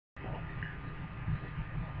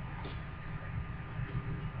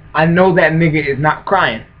I know that nigga is not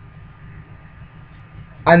crying.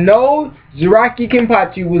 I know Zaraki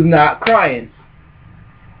Kenpachi was not crying.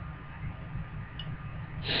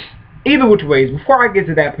 Either which ways, before I get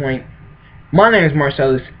to that point, my name is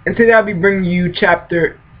Marcellus, and today I'll be bringing you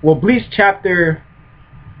Bleach chapter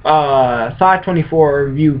 524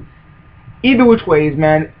 review. Either which ways,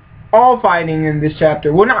 man, all fighting in this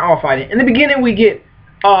chapter. Well, not all fighting. In the beginning, we get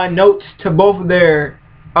notes to both of their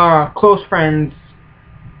close friends,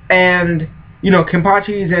 and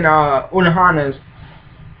Kenpachi's and Unohana's.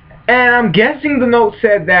 And I'm guessing the note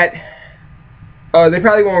said that they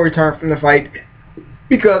probably won't return from the fight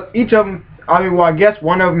because each of them, I guess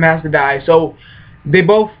one of them has to die. So they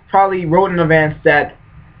both probably wrote in advance that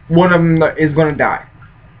one of them is going to die.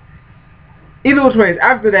 Either which ways,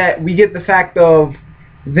 after that, we get the fact of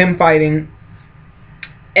them fighting.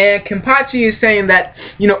 And Kenpachi is saying that,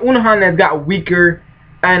 Unohana has got weaker.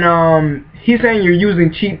 And he's saying you're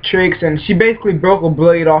using cheap tricks. And she basically broke a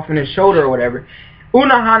blade off in his shoulder or whatever.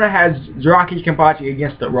 Unohana has Zaraki Kenpachi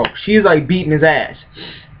against the rope. She's like beating his ass.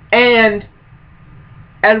 And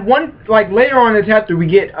at later on in the chapter, we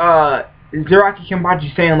get Zaraki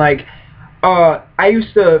Kenpachi saying like, I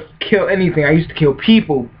used to kill anything. I used to kill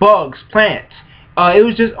people, bugs, plants. It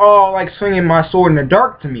was just all like swinging my sword in the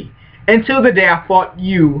dark to me. Until the day I fought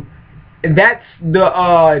you. That's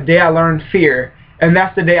the day I learned fear. And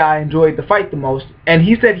that's the day I enjoyed the fight the most. And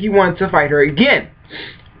he said he wanted to fight her again.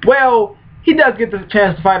 Well, he does get the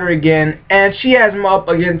chance to fight her again. And she has him up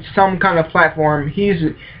against some kind of platform. He's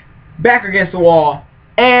back against the wall.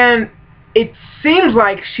 And it seems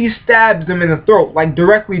like she stabs him in the throat. Like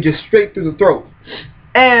directly just straight through the throat.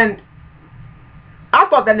 And I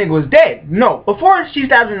thought that nigga was dead. No, before she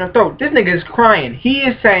stabs him in the throat, this nigga is crying. He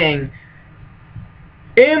is saying,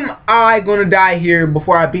 am I gonna die here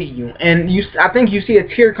before I beat you? And I think you see a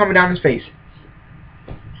tear coming down his face.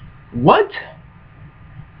 What?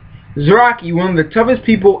 Zaraki, one of the toughest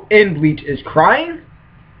people in Bleach, is crying?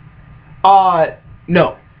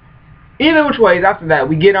 No. Either which ways, after that,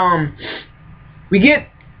 we get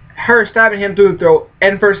her stabbing him through the throat,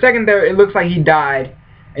 and for a second there, it looks like he died.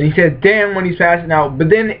 And he says, damn, when he's passing out. But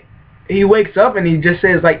then he wakes up and he just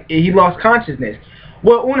says, like, he lost consciousness.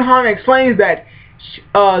 Well, Unohana explains that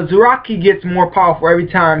Zaraki gets more powerful every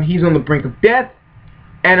time he's on the brink of death.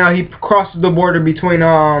 And he crosses the border between,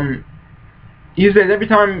 he says every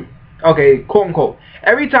time, okay, quote unquote,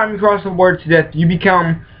 every time you cross the border to death, you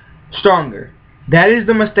become stronger. That is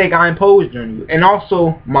the mistake I imposed on you. And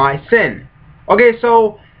also my sin. Okay,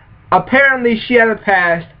 so apparently she has a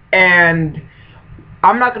past, and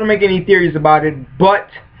I'm not gonna make any theories about it, but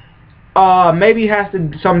maybe it has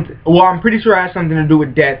to well, I'm pretty sure it has something to do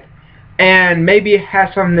with death, and maybe it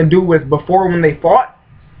has something to do with before when they fought,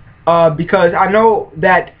 because I know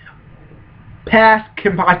that past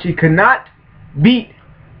Kenpachi could not beat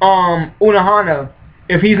Unohana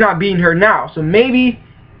if he's not beating her now. So maybe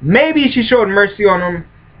she showed mercy on him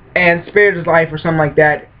and spared his life or something like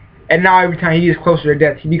that, and now every time he gets closer to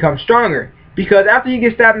death, he becomes stronger. Because after he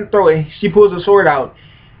gets stabbed in the throat and she pulls the sword out,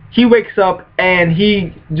 he wakes up and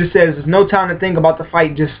he just says, there's no time to think about the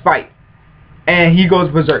fight, just fight. And he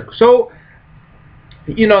goes berserk. So,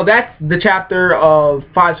 that's the chapter of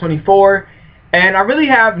 524. And I really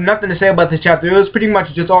have nothing to say about this chapter. It was pretty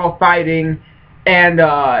much just all fighting. And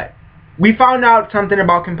we found out something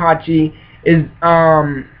about Kenpachi.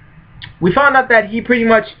 We found out that he pretty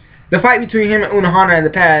much, the fight between him and Unohana in the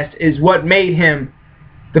past is what made him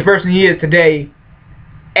the person he is today,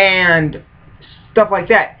 and stuff like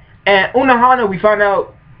that. And Unohana, we find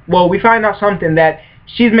out something, that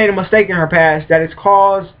she's made a mistake in her past that has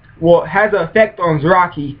has an effect on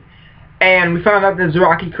Zaraki, and we found out that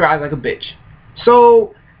Zaraki cries like a bitch.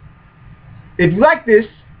 So, if you like this,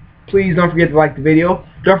 please don't forget to like the video.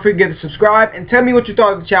 Don't forget to subscribe, and tell me what you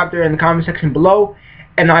thought of the chapter in the comment section below,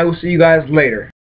 and I will see you guys later.